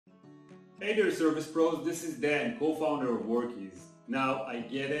Hey there, Service Pros. This is Dan, co-founder of Workiz. Now, I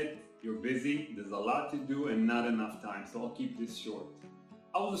get it. You're busy. There's a lot to do and not enough time, so I'll keep this short.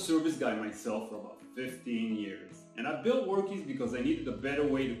 I was a service guy myself for about 15 years, and I built Workiz because I needed a better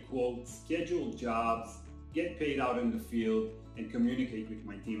way to quote, schedule jobs, get paid out in the field, and communicate with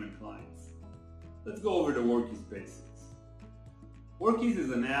my team and clients. Let's go over the Workiz basics. Workiz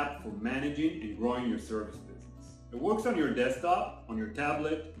is an app for managing and growing your service business. It works on your desktop, on your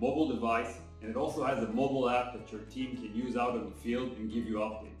tablet, mobile device, and it also has a mobile app that your team can use out in the field and give you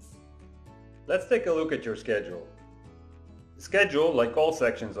updates. Let's take a look at your schedule. The schedule, like all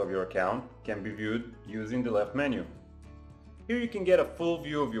sections of your account, can be viewed using the left menu. Here you can get a full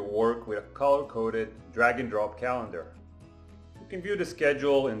view of your work with a color-coded drag-and-drop calendar. You can view the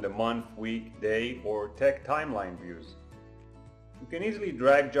schedule in the month, week, day, or tech timeline views. You can easily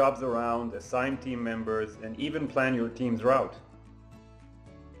drag jobs around, assign team members, and even plan your team's route.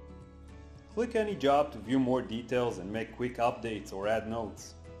 Click any job to view more details and make quick updates or add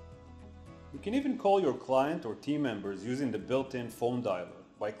notes. You can even call your client or team members using the built-in phone dialer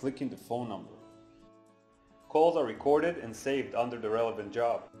by clicking the phone number. Calls are recorded and saved under the relevant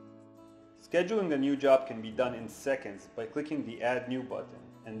job. Scheduling a new job can be done in seconds by clicking the Add New button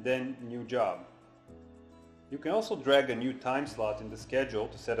and then New Job. You can also drag a new time slot in the schedule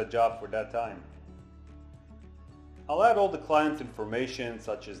to set a job for that time. I'll add all the client's information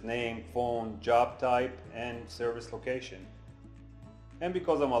such as name, phone, job type, and service location. And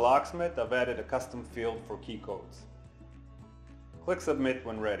because I'm a locksmith, I've added a custom field for key codes. Click Submit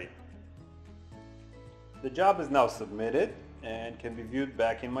when ready. The job is now submitted and can be viewed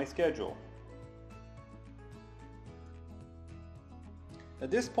back in my schedule. At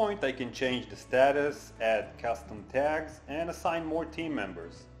this point, I can change the status, add custom tags, and assign more team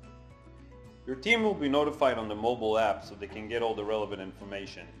members. Your team will be notified on the mobile app so they can get all the relevant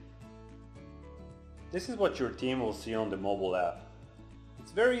information. This is what your team will see on the mobile app.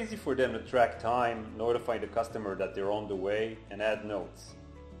 It's very easy for them to track time, notify the customer that they're on the way, and add notes.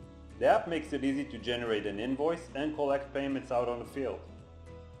 The app makes it easy to generate an invoice and collect payments out on the field.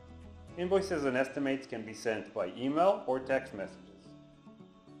 Invoices and estimates can be sent by email or text messages.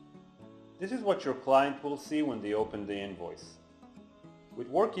 This is what your client will see when they open the invoice.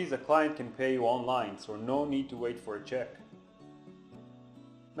 With Workiz, a client can pay you online, so no need to wait for a check.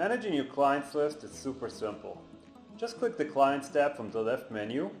 Managing your clients list is super simple. Just click the Clients tab from the left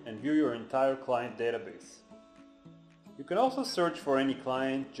menu and view your entire client database. You can also search for any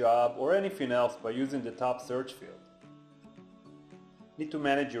client, job, or anything else by using the top search field. Need to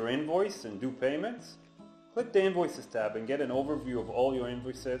manage your invoice and do payments? Click the Invoices tab and get an overview of all your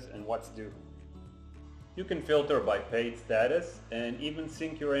invoices and what's due. You can filter by paid status and even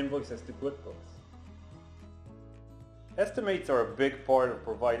sync your invoices to QuickBooks. Estimates are a big part of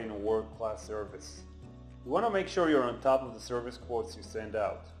providing a world-class service. You want to make sure you're on top of the service quotes you send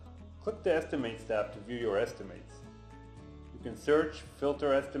out. Click the Estimates tab to view your estimates. You can search,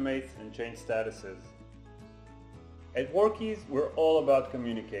 filter estimates, and change statuses. At Workiz, we're all about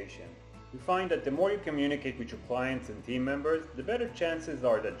communication. We find that the more you communicate with your clients and team members, the better chances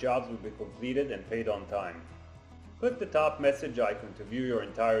are that jobs will be completed and paid on time. Click the top message icon to view your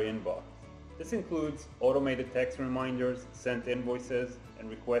entire inbox. This includes automated text reminders, sent invoices, and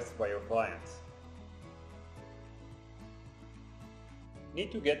requests by your clients.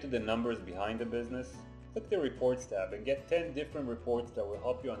 Need to get to the numbers behind the business? Click the Reports tab and get 10 different reports that will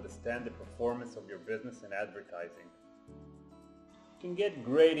help you understand the performance of your business and advertising. You can get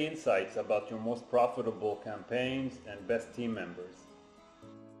great insights about your most profitable campaigns and best team members.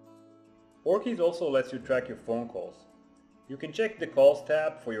 Workiz also lets you track your phone calls. You can check the Calls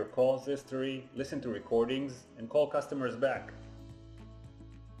tab for your calls history, listen to recordings, and call customers back.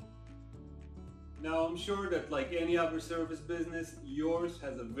 Now, I'm sure that like any other service business, yours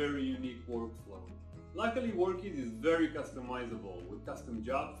has a very unique workflow. Luckily, Workiz is very customizable with custom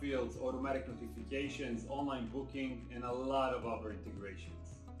job fields, automatic notifications, online booking, and a lot of other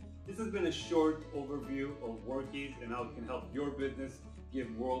integrations. This has been a short overview of Workiz and how it can help your business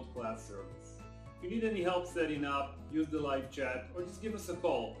give world-class service. If you need any help setting up, use the live chat, or just give us a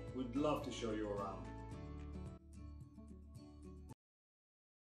call. We'd love to show you around.